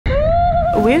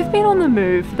We've been on the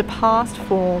move for the past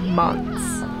 4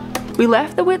 months. We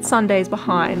left the Whitsundays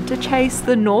behind to chase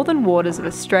the northern waters of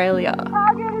Australia.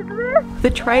 The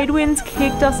trade winds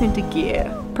kicked us into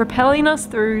gear, propelling us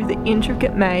through the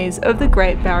intricate maze of the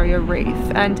Great Barrier Reef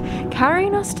and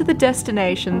carrying us to the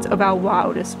destinations of our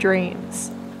wildest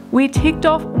dreams. We ticked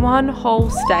off one whole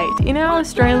state in our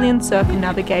Australian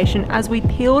circumnavigation as we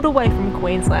peeled away from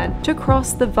Queensland to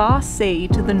cross the vast sea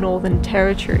to the Northern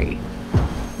Territory.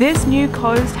 This new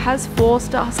coast has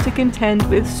forced us to contend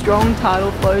with strong tidal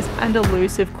flows and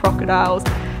elusive crocodiles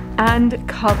and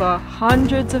cover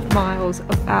hundreds of miles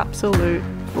of absolute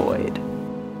void.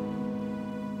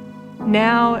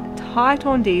 Now tight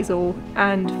on diesel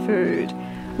and food,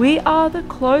 we are the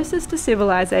closest to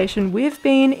civilization we've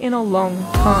been in a long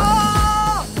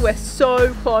time. We're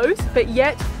so close, but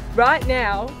yet right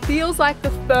now feels like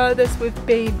the furthest we've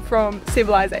been from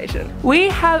civilization. We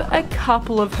have a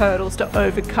couple of hurdles to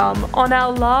overcome on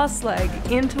our last leg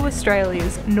into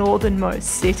Australia's northernmost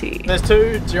city. There's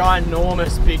 2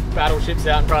 ginormous big battleships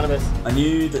out in front of us. I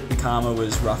knew that the Karma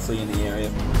was roughly in the area.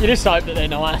 You just hope that they're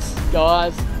nice,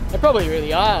 guys. They probably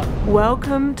really are.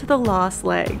 Welcome to the last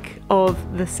leg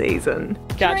of the season.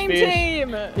 Catch Dream fish. team!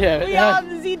 Yeah, we are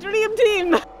the dream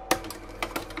team!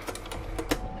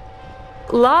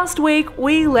 Last week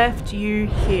we left you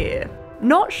here.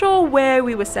 Not sure where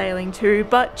we were sailing to,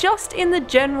 but just in the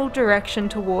general direction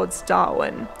towards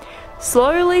Darwin.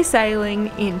 Slowly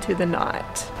sailing into the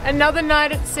night. Another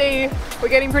night at sea. We're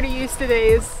getting pretty used to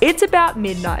these. It's about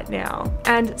midnight now,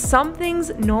 and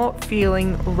something's not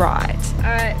feeling right.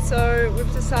 Alright, so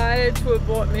we've decided to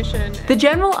abort mission. The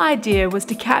general idea was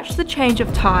to catch the change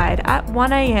of tide at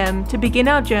 1 AM to begin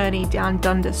our journey down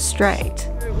Dundas Strait.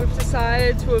 We've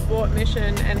decided to abort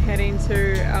mission and head into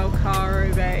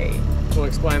Alcaro Bay. We'll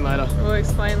explain later. We'll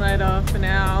explain later. For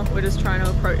now, we're just trying to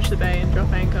approach the bay and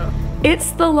drop anchor.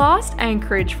 It's the last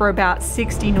anchorage for about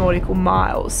 60 nautical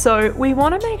miles, so we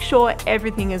want to make sure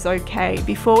everything is okay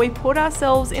before we put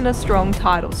ourselves in a strong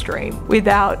tidal stream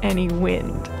without any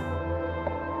wind.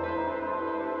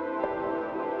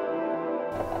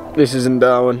 This is in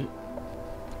Darwin.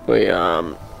 We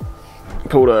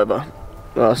pulled over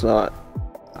last night.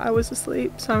 I was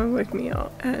asleep, Simon woke me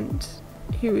up and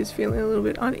he was feeling a little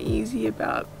bit uneasy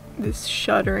about this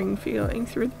shuddering feeling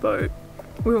through the boat.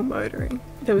 We were motoring.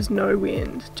 There was no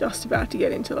wind, just about to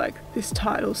get into like this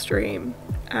tidal stream,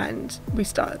 and we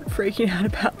started freaking out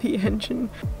about the engine.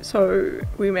 So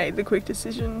we made the quick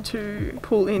decision to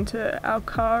pull into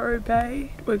Alcaro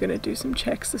Bay. We're gonna do some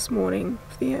checks this morning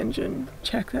for the engine,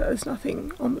 check that there's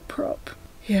nothing on the prop.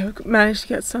 Yeah, we managed to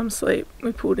get some sleep.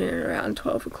 We pulled in at around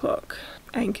 12 o'clock,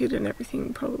 anchored and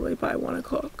everything probably by 1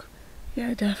 o'clock.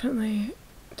 Yeah, definitely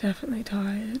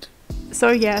tired.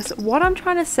 So yes, what I'm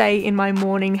trying to say in my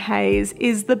morning haze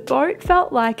is the boat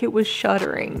felt like it was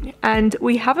shuddering, and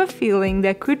we have a feeling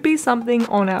there could be something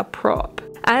on our prop.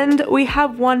 And we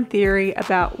have one theory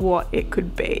about what it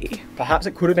could be. Perhaps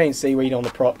it could have been seaweed on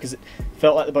the prop because it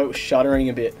felt like the boat was shuddering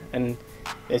a bit, and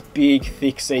there's big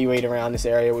thick seaweed around this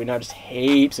area. We noticed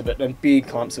heaps of it and big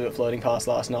clumps of it floating past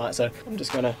last night, so I'm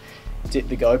just gonna dip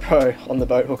the GoPro on the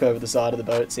boat hook over the side of the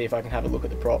boat, see if I can have a look at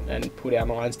the prop and put our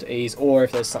minds to ease, or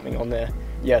if there's something on there.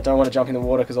 Yeah, don't want to jump in the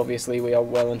water because obviously we are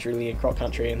well and truly in croc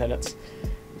country, and then it's,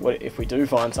 what if we do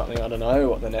find something, I don't know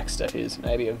what the next step is.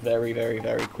 Maybe a very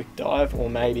quick dive, or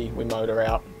maybe we motor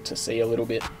out to sea a little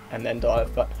bit and then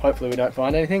dive, but hopefully we don't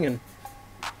find anything. And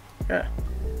yeah,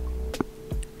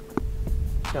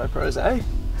 GoPros, eh?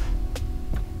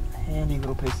 Handy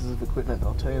little pieces of equipment,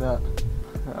 I'll tell you that.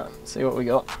 Alright, see what we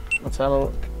got. Let's have a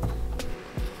look.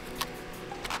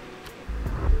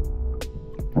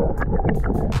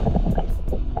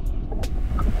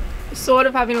 Sort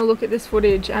of having a look at this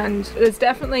footage, and there's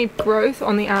definitely growth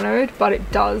on the anode, but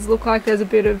it does look like there's a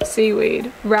bit of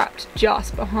seaweed wrapped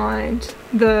just behind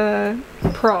the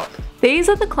prop. These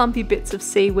are the clumpy bits of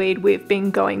seaweed we've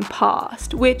been going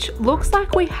past, which looks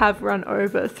like we have run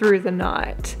over through the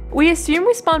night. We assume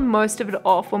we spun most of it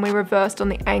off when we reversed on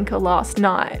the anchor last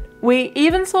night. We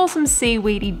even saw some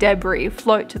seaweedy debris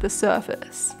float to the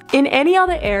surface. In any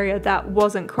other area that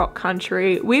wasn't croc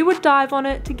country, we would dive on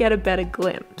it to get a better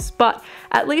glimpse, but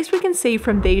at least we can see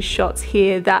from these shots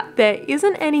here that there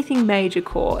isn't anything major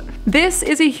caught. This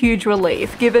is a huge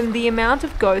relief given the amount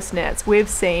of ghost nets we've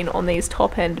seen on these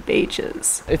top-end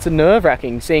beaches. It's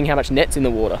nerve-wracking seeing how much net's in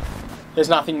the water. There's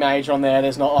nothing major on there,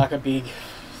 there's not like a big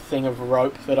thing of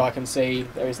rope that I can see.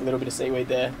 There is a little bit of seaweed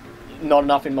there. Not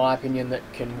enough in my opinion that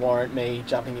can warrant me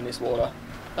jumping in this water.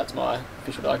 That's my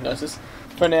official diagnosis.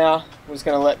 For now, we're just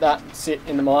going to let that sit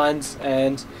in the mines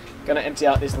and Gonna empty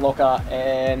out this locker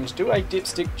and do a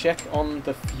dipstick check on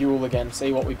the fuel again.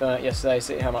 See what we burnt yesterday,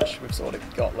 see how much we've sort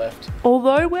of got left.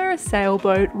 Although we're a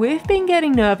sailboat, we've been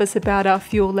getting nervous about our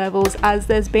fuel levels as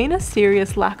there's been a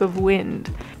serious lack of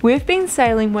wind. We've been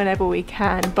sailing whenever we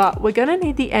can, but we're gonna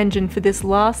need the engine for this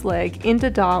last leg into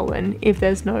Darwin if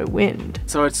there's no wind.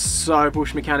 So it's so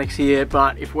bush mechanics here,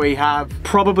 but if we have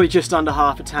probably just under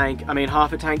half a tank, I mean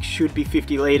half a tank should be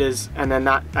 50 litres, and then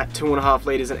that at 2.5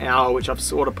 litres an hour, which I've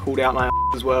sort of pulled out my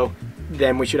as well,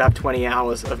 then we should have 20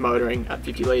 hours of motoring at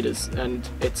 50 litres, and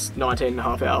it's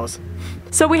 19.5 hours.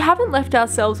 So we haven't left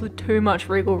ourselves with too much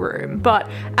wriggle room, but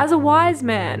as a wise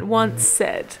man once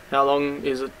said, how long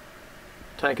is a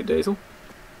tank of diesel?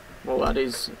 Well, that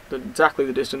is exactly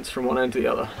the distance from one end to the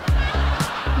other.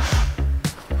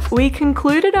 We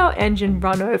concluded our engine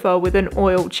run over with an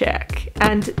oil check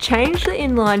and changed the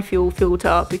inline fuel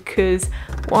filter because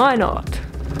why not?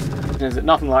 Is it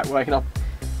nothing like waking up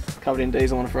covered in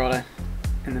diesel on a Friday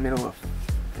in the middle of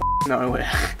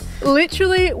nowhere?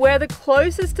 Literally, we're the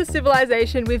closest to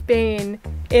civilization we've been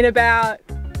in about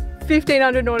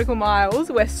 1,500 nautical miles.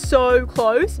 We're so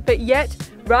close, but yet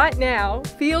right now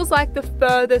feels like the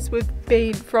furthest we've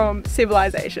been from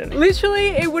civilization. Literally,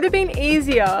 it would have been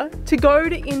easier to go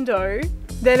to Indo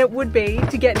than it would be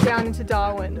to get down into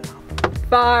Darwin.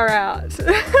 Far out.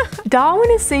 Darwin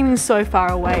is seeming so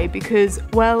far away because,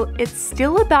 well, it's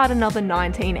still about another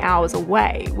 19 hours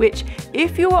away, which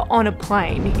if you were on a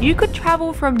plane, you could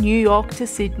travel from New York to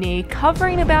Sydney,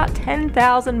 covering about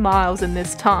 10,000 miles in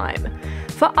this time.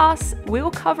 For us,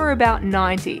 we'll cover about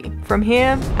 90, from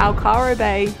here, Alcara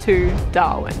Bay to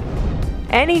Darwin.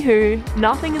 Anywho,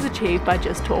 nothing is achieved by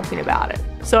just talking about it.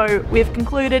 So we've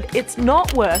concluded it's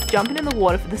not worth jumping in the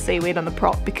water for the seaweed on the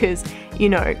prop because, you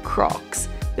know, Crocs.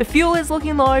 The fuel is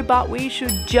looking low, but we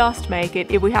should just make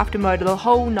it if we have to motor the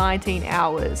whole 19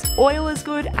 hours. Oil is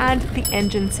good and the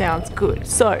engine sounds good.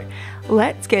 So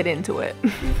let's get into it.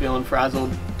 I'm feeling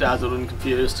frazzled, dazzled and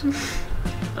confused.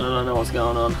 I don't know what's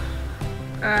going on.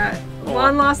 Alright,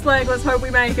 one last leg, let's hope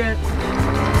we make it.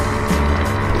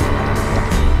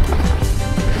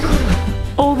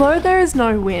 Although there is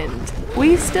no wind,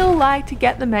 we still like to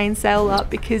get the mainsail up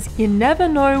because you never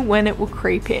know when it will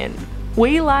creep in.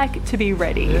 We like to be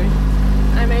ready.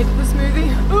 I made the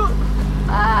smoothie. Ooh.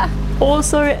 Ah.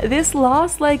 Also, this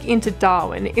last leg into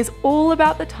Darwin is all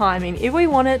about the timing if we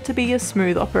want it to be a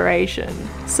smooth operation.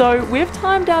 So we've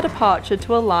timed our departure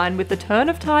to align with the turn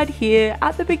of tide here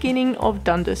at the beginning of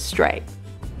Dundas Strait.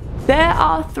 There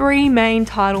are 3 main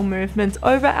tidal movements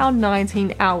over our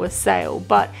 19-hour sail,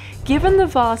 but given the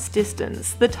vast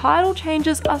distance, the tidal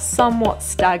changes are somewhat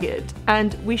staggered,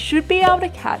 and we should be able to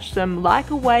catch them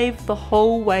like a wave the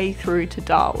whole way through to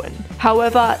Darwin.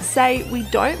 However, say we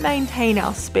don't maintain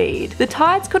our speed, the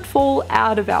tides could fall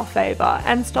out of our favour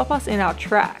and stop us in our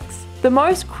tracks. The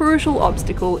most crucial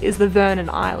obstacle is the Vernon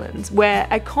Islands, where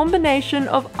a combination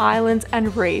of islands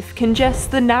and reef congests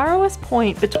the narrowest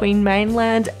point between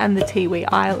mainland and the Tiwi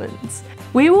Islands.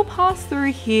 We will pass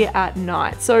through here at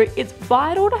night, so it's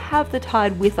vital to have the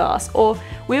tide with us or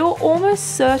we will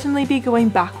almost certainly be going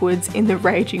backwards in the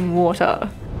raging water.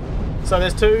 So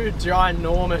there's 2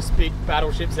 ginormous big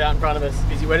battleships out in front of us.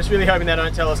 We're just really hoping they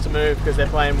don't tell us to move because they're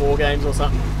playing war games or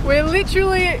something. We're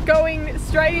literally going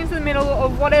straight into the middle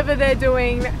of whatever they're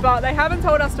doing, but they haven't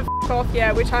told us to f off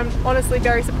yet, which I'm honestly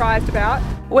very surprised about.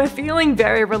 We're feeling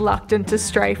very reluctant to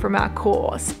stray from our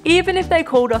course. Even if they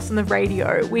called us on the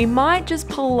radio, we might just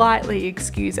politely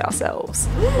excuse ourselves.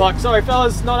 Like, sorry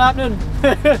fellas, not happening.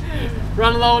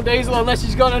 Running low on diesel unless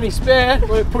you've got any spare.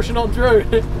 We're pushing on through.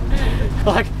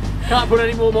 Like, can't put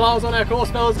any more miles on our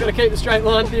course, fellas. Got to keep the straight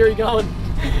line theory going.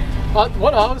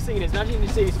 What I was thinking is, imagine you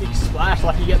see this big splash,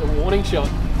 like you get the warning shot,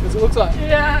 because it looks like.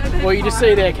 Yeah. Or you just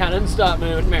see their cannons start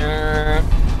moving.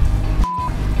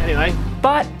 Anyway.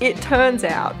 But it turns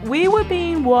out we were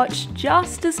being watched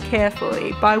just as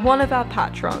carefully by one of our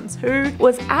patrons who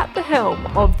was at the helm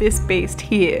of this beast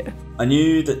here. I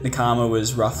knew that Nakama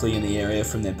was roughly in the area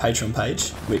from their Patreon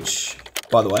page, which,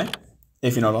 by the way,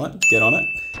 if you're not on it, get on it.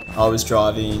 I was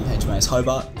driving HMAS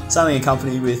Hobart, sailing a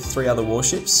company with 3 other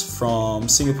warships from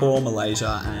Singapore,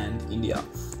 Malaysia and India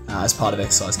as part of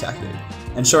exercise Kakadu.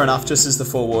 And sure enough, just as the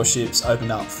 4 warships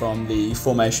opened up from the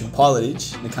formation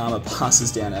pilotage, Nakama passes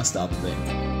down our starboard beam.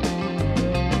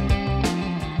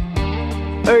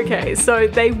 Okay, so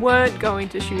they weren't going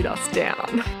to shoot us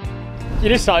down. You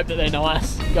just hope that they're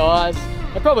nice guys.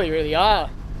 They probably really are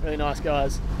really nice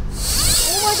guys.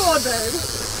 Oh my god, babe.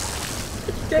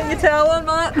 Get your towel on,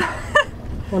 Matt.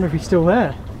 Wonder if he's still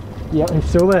there. Yep, he's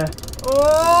still there.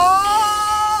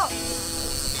 Oh!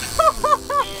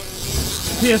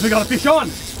 Yes, we got a fish on.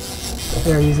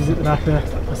 There he is at the back there.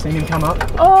 I seen him come up.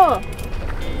 Oh!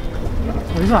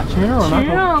 What is that, tuna or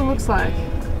mackerel? Tuna looks like.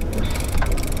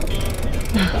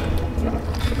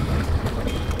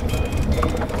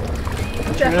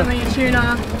 Definitely a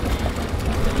tuna.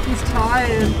 He's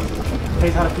tired.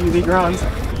 He's had a few big runs.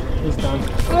 He's done.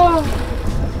 Oh!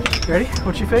 You ready?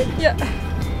 Watch your feet. Yeah.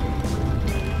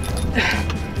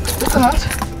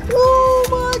 Oh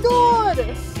my god!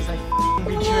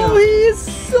 Oh, he is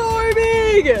so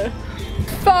big!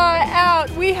 Far out.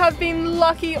 We have been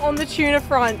lucky on the tuna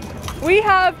front. We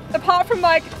have, apart from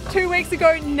like 2 weeks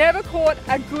ago, never caught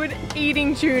a good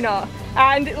eating tuna.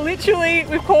 And literally,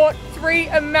 we've caught 3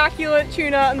 immaculate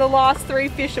tuna in the last 3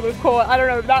 fish that we've caught. I don't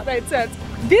know if that made sense.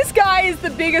 This guy is the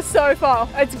biggest so far.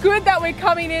 It's good that we're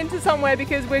coming into somewhere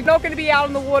because we're not going to be out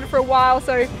in the water for a while,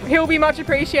 so he'll be much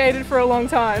appreciated for a long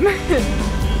time.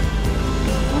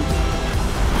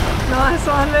 Nice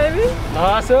one, baby.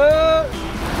 Nice one!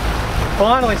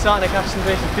 Finally starting to catch some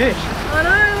decent fish. I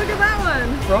know, look at that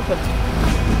one. Dropping.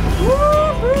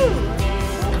 Woohoo!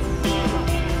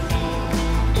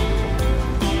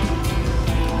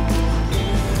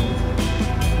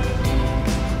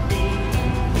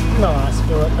 Nice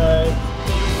fillet though.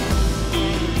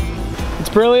 It's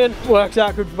brilliant, works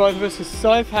out good for both of us because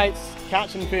Soph hates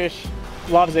catching fish,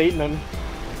 loves eating them,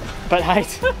 but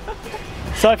hates.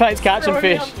 Soph hates catching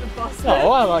fish.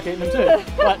 Oh, I like eating them too.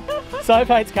 But Soph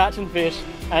hates catching fish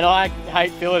and I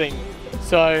hate filleting.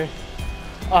 So,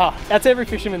 that's every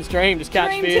fisherman's dream, just catch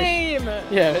dream fish. Team.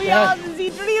 Yeah, we are the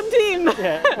dream team.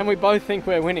 Yeah, and we both think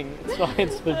we're winning.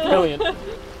 It's brilliant.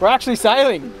 We're actually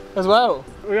sailing as well.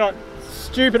 We got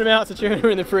stupid amounts of tuna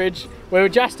in the fridge. We were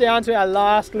just down to our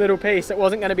last little piece. It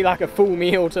wasn't going to be like a full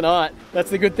meal tonight. That's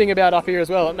the good thing about up here as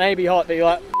well. It may be hot, but you're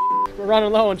like, we're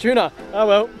running low on tuna. Oh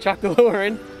well, chuck the lure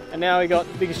in, and now we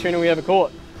got the biggest tuna we ever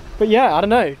caught. But yeah, I don't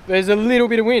know. There's a little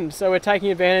bit of wind, so we're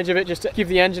taking advantage of it just to give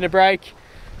the engine a break,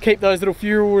 keep those little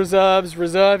fuel reserves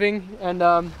reserving,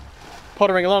 and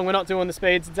pottering along. We're not doing the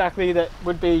speeds exactly that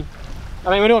would be. I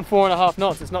mean, we're doing 4.5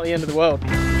 knots. It's not the end of the world.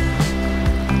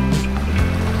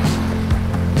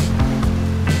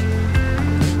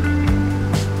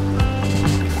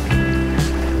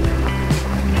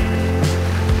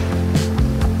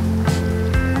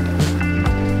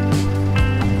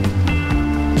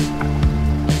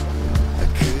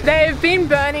 They've been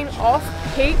burning off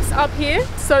heaps up here,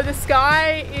 so the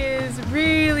sky is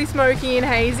really smoky and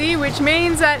hazy, which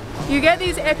means that you get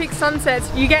these epic sunsets.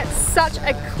 You get such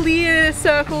a clear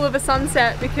circle of a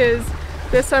sunset because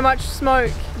there's so much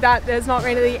smoke that there's not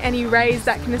really any rays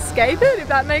that can escape it, if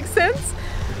that makes sense.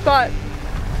 But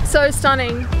so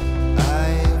stunning.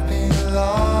 I've been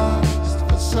lost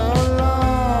for so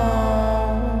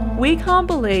long. We can't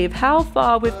believe how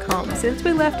far we've come since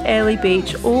we left Airlie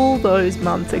Beach all those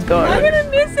months ago. I'm gonna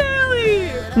miss Airlie!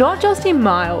 Not just in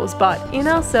miles, but in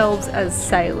ourselves as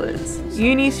sailors,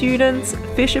 uni students,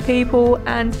 fisher people,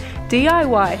 and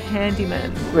DIY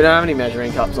handymen. We don't have any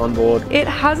measuring cups on board. It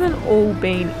hasn't all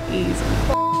been easy.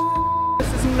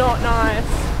 This is not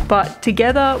nice. But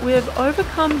together we've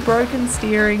overcome broken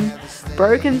steering,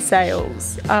 broken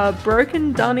sails, a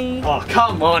broken dunny. Oh,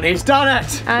 come on, he's done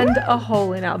it! And a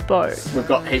hole in our boat. We've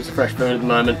got heaps of fresh food at the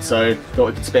moment, so thought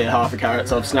we could spare half a carrot,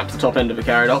 so I've snapped the top end of a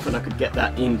carrot off and I could get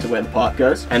that into where the pipe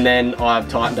goes. And then I've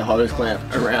tightened a hose clamp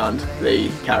around the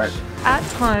carrot. At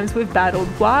times we've battled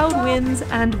wild winds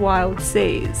and wild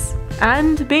seas,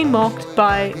 and been mocked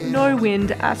by no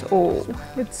wind at all.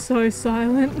 It's so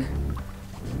silent.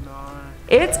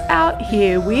 It's out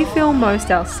here we feel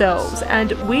most ourselves,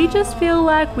 and we just feel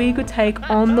like we could take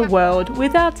on the world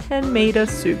with our 10-metre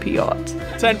super yacht.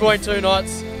 10.2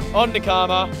 knots, on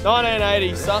Nakama,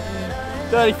 1980 something,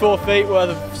 34 feet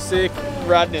worth of sick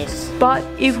radness. But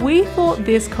if we thought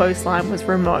this coastline was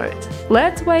remote,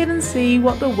 let's wait and see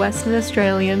what the Western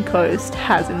Australian coast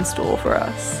has in store for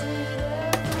us.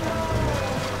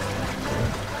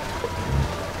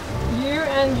 You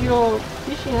and your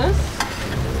fishiness.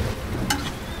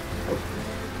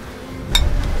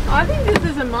 I think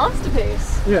this is a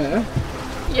masterpiece. Yeah.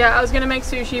 Yeah, I was gonna make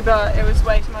sushi, but it was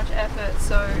way too much effort,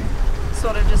 so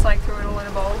sort of just like threw it all in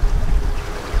a bowl.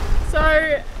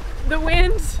 So the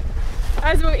wind,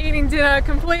 as we were eating dinner,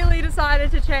 completely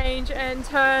decided to change and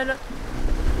turn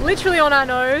literally on our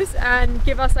nose and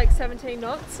give us like 17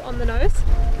 knots on the nose.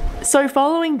 So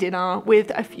following dinner,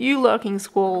 with a few lurking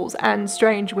squalls and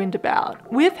strange wind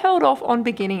about, we've held off on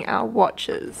beginning our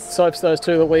watches. Soph's those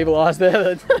two little evil eyes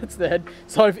there, that's the head.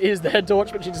 Soph is the head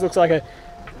torch, but she just looks like a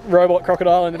robot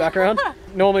crocodile in the background.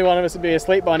 Normally one of us would be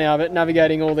asleep by now, but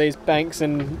navigating all these banks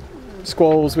and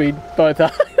squalls, we both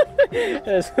are.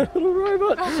 There's a little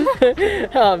robot.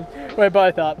 We're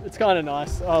both up. It's kind of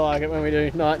nice. I like it when we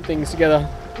do night things together.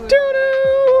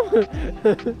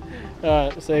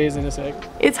 Alright, see you in a sec.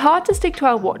 It's hard to stick to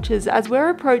our watches as we're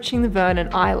approaching the Vernon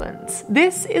Islands.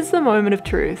 This is the moment of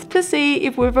truth to see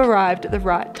if we've arrived at the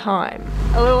right time.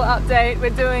 A little update,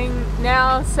 we're doing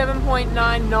now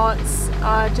 7.9 knots,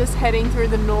 just heading through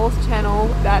the North Channel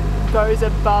that goes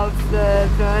above the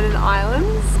Vernon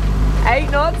Islands. 8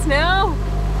 knots now.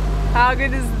 How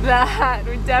good is that?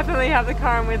 We definitely have the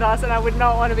current with us and I would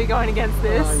not want to be going against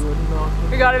this. No, you would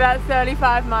not. We got about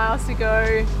 35 miles to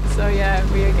go, so yeah,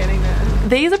 we are getting there.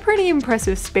 These are pretty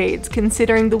impressive speeds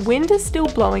considering the wind is still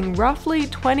blowing roughly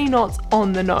 20 knots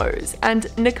on the nose, and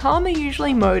Nakama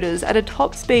usually motors at a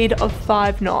top speed of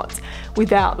 5 knots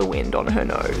without the wind on her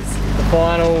nose. The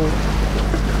final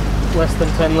less than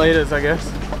 10 litres, I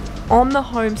guess. On the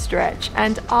home stretch,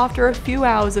 and after a few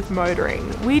hours of motoring,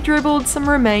 we dribbled some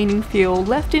remaining fuel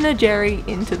left in a jerry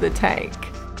into the tank,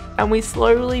 and we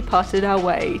slowly putted our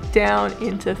way down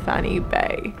into Fanny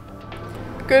Bay.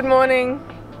 Good morning.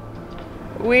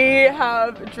 We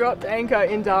have dropped anchor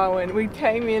in Darwin. We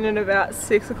came in at about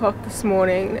 6 o'clock this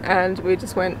morning and we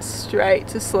just went straight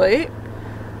to sleep,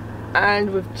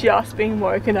 and we've just been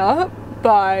woken up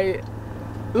by,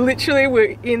 literally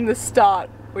we're in the start.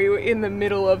 We were in the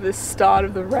middle of the start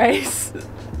of the race.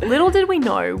 Little did we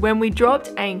know when we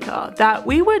dropped anchor that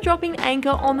we were dropping anchor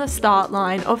on the start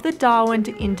line of the Darwin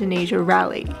to Indonesia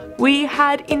rally. We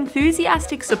had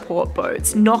enthusiastic support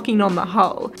boats knocking on the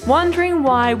hull, wondering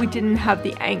why we didn't have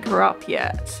the anchor up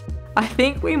yet. I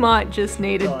think we might just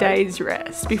need a day's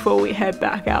rest before we head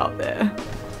back out there.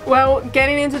 Well,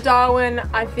 getting into Darwin,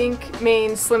 I think me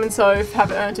and Slim and Soph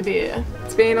have earned a beer.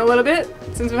 It's been a little bit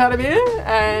since we've had a beer,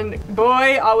 and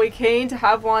boy, are we keen to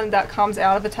have one that comes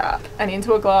out of a tap and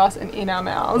into a glass and in our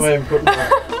mouths. I'm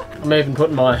even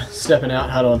putting my stepping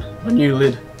out hat on, my new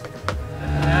lid.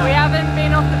 We haven't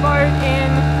been off the boat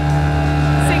in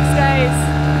 6 days.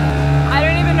 I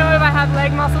don't even know if I have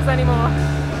leg muscles anymore.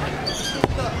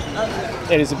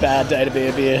 It is a bad day to be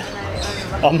a beer.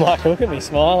 I'm like, look at me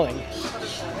smiling.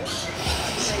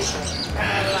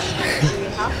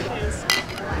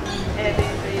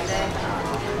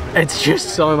 It's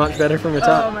just so much better from a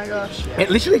tap. Oh my gosh. It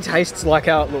literally tastes like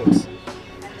how it looks.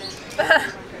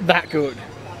 That good.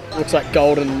 Looks like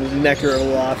golden nectar of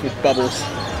life with bubbles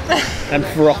and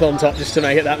froth on top just to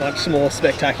make it that much more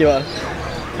spectacular.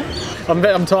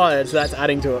 I'm tired, so that's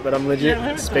adding to it, but I'm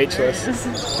legit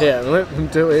speechless. Yeah, I'm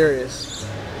delirious.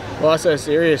 Why so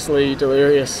seriously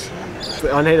delirious?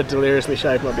 I need to deliriously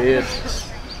shave my beard.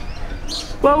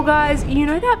 Well guys, you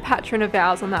know that patron of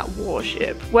ours on that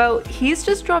warship? Well, he's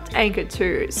just dropped anchor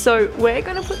too, so we're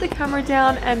gonna put the camera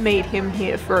down and meet him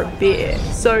here for a beer.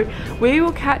 So we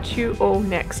will catch you all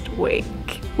next week.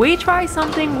 We try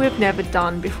something we've never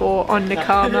done before on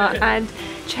Nakama and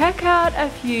check out a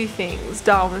few things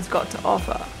Darwin's got to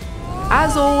offer.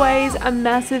 As always, a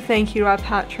massive thank you to our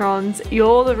patrons.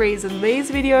 You're the reason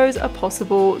these videos are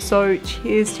possible, so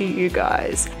cheers to you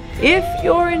guys. If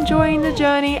you're enjoying the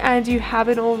journey and you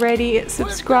haven't already,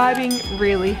 subscribing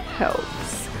really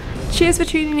helps. Cheers for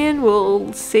tuning in.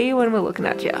 We'll see you when we're looking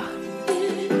at you.